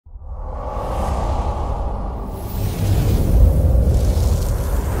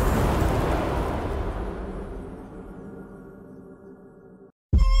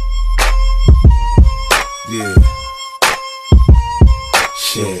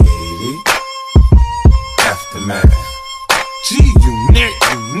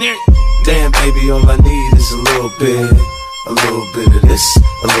all I need is a little bit of this,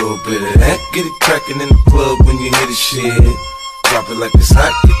 a little bit of that. Get it crackin' in the club when you hear the shit. Drop it like it's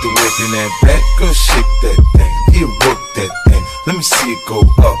hot, get the work in that back. Girl, shake that thing, yeah, work that thing. Let me see it go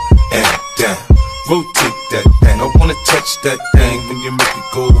up and down. Rotate that thing, I wanna touch that thing when you make it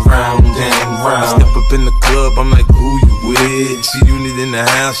go round and round. Step up in the club, I'm like, who you with? See unit in the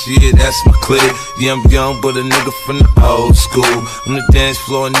house, yeah, that's my clique. Yeah, I'm young, but a nigga from the old school. On the dance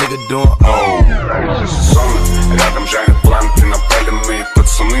floor, a nigga doing Рядом жарят планты, напаленные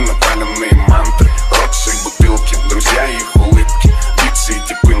пацаны, напаленные мантры. Роксы и бутылки, друзья и их улыбки. Битсы и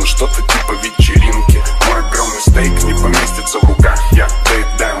типы, ну что-то типа вечеринки. Мой огромный стейк не поместится в руках. Я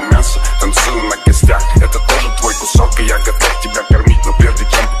доедаю мясо, танцую на костях. Это тоже твой кусок, и я готов тебя кормить. Но прежде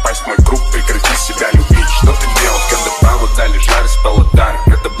чем попасть в мой круг, прекрати себя любить. Что ты делал, когда павы дали жар из паладара?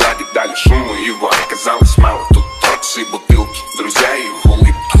 Когда блади дали шуму, его оказалось мало. Тут роксы и бутылки, друзья и их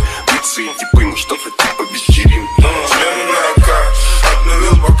улыбки. Битсы и типы, ну что-то типа вечеринки. Члены на руках,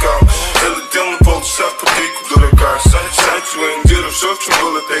 обновил бокал. Я летел на полчаса в потейку дурака. Сать своим диром, все в чем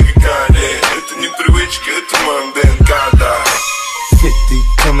было ТГК. Это не привычка, это в моем ДНК, да.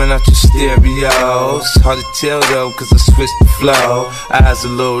 50 coming out your stereos. Hard to tell though, cause I switched the flow. Eyes a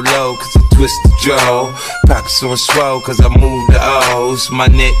little low, cause I twist the jaw. Pockets on swole, cause I move the O's. My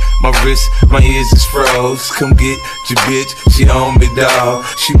neck, my wrist, my ears is froze. Come get your bitch, she on me, dawg.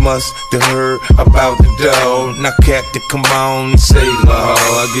 She must have heard about the dough. Now Captain, come on and save her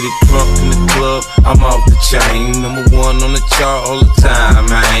hoe. I get it drunk in the club, I'm off the chain. #1 on the chart all the time,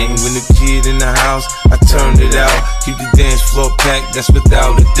 man. When the kid in the house, I turned it out. Keep the dance floor packed, that's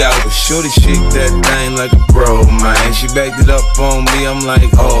without a doubt. But shorty shake that thing like a bro, man. She backed it up on me, I'm like,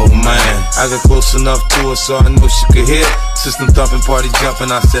 oh man. I got close enough to her so I knew she could hear. System thumping, party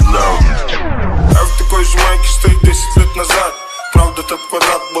jumping, I said no. Я в такой же майке стоит 10 лет назад. Правда, тот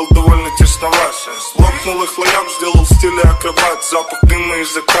квадрат был довольно тесноват. Лопнул их лоям, сделал в стиле акробат. Запах дыма и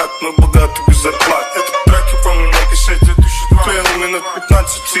закат, мы богаты без зарплат. Этот трек я помню на кассете 2002. Клеил минут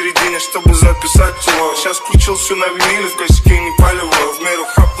 15 в середине, чтобы записать его. Сейчас включил все на виниле, в косяке не палево. В меру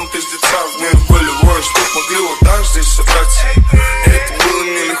хапнул пиздеца, в меру болевой. Чтоб могли вот так здесь собраться. Это было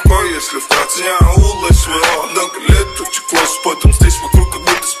нелегко, если вкратце. Не аула своего, много лет утекло с потом. Здесь вокруг как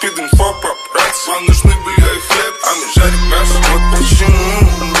будто спид-инфо, папарацци. Вам нужны были и хлеб, а мы жарим мясо. Вот почему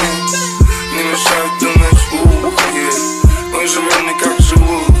не мешают думать, мы живем не как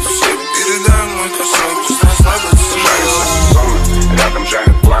живут. Все передаем мой косой, пусть нас надо целовать. Рядом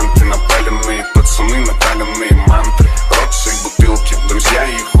жарят планты, напаленные пацаны, напаленные мантры. Роксы и бутылки, друзья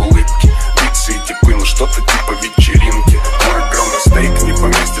и их улыбки. Битсы и типы, ну что-то типа вечеринки. Мой огромный стейк не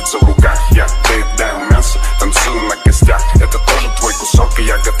поместится в руках. Я доедаю мясо, танцую на костях. Это тоже твой кусок, и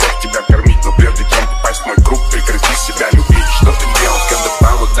я готов тебя кормить. Но прежде чем попасть в мой круг, прекрати себя любить. Что ты делал, когда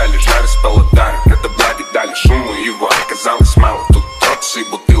павы дали жар из паладара? Когда блади дали шуму, его оказалось мало. Тут роксы и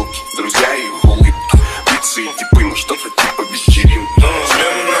бутылки, друзья и их улыбки. Битсы и типы, ну что-то типа вечеринки.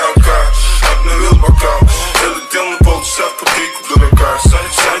 Члены на руках, обновил бокал. Я летел на полчаса в потейку дурака.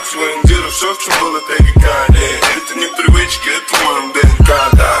 Сать своим диром, все в чем было ТГК. Это не привычка, это в моем ДНК,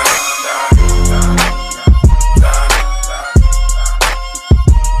 да.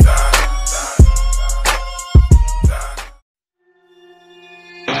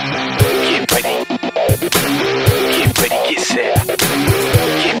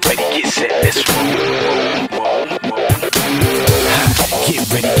 Get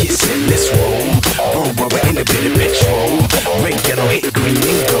ready, get set, let's roll. Burn rubber in a bit of petrol. Red, yellow, hit green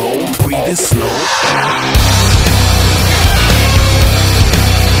and gold. Breathing slow.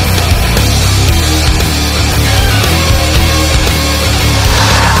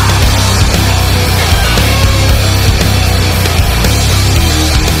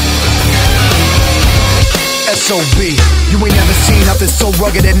 SOB, you ain't never seen nothing so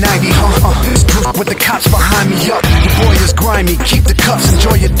rugged at 90, huh? Screw with the cops behind me, up. Your boy is grimy, keep the cuffs,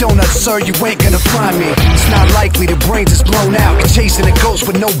 enjoy your donuts, sir, you ain't gonna find me. It's not likely, the brains is blown out. You're chasing a ghost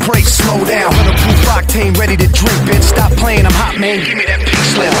with no brakes, slow down. 100 proof octane, ready to drink, bitch. Stop playing, I'm hot, man, give me that pink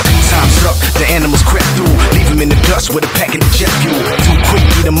slip. Time's up, the animals crept through. Leave him in the dust with a pack of jet fuel. Too quick,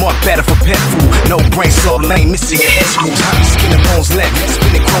 beat him up, better for pet food. No brain, so lame, missing your head screws. Skin and bones left,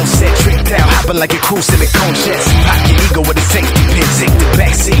 spinning chrome set, tricked out, hopping like a cruise silicone jets. Pop your ego with a safety pin, take the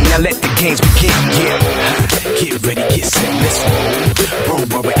backseat, now let the games begin, yeah. Get ready, get set, let's roll. Roll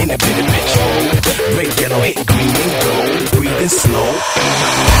rubber in a bit of petrol. Red, yellow, hit green and gold. Breathing slow.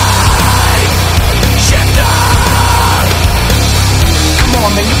 Come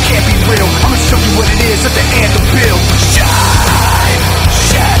on, man, you can't be real. I'ma show you what it is at the end of Bill. Shine,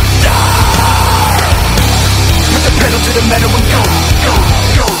 shatter. Put the pedal to the metal and go, go,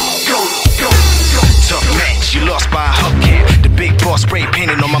 go, go, go.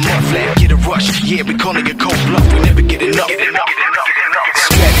 Yeah, we calling it cold bluff, we never get enough.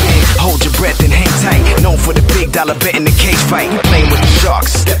 Strap in, hold your breath and hang tight. Known for the big dollar bet in the cage fight. We playing with the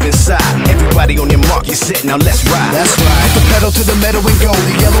sharks, step inside. Everybody on your mark, you set, now let's ride. That's right. Put the pedal to the metal and go.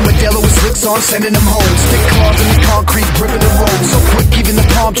 The yellow Modelo with slicks on, sending them home. Stick claws in the concrete, gripping the road. So quick, even the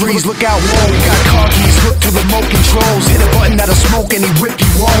palm trees look out low. We got car keys hooked to remote controls. Hit a button that'll smoke and he whip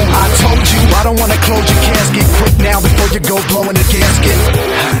you home. I told you, I don't wanna close your casket. Quick now before you go blowing the gasket.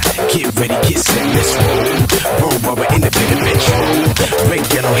 Get ready, get set, let's roll. Roll rubber in the petrol. Red,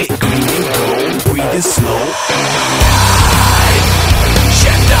 yellow, hit green and gold. Breathing slow.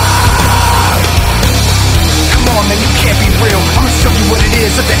 Shut up. Come on, man, you can't be real. I'ma show you what it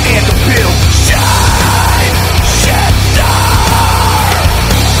is at the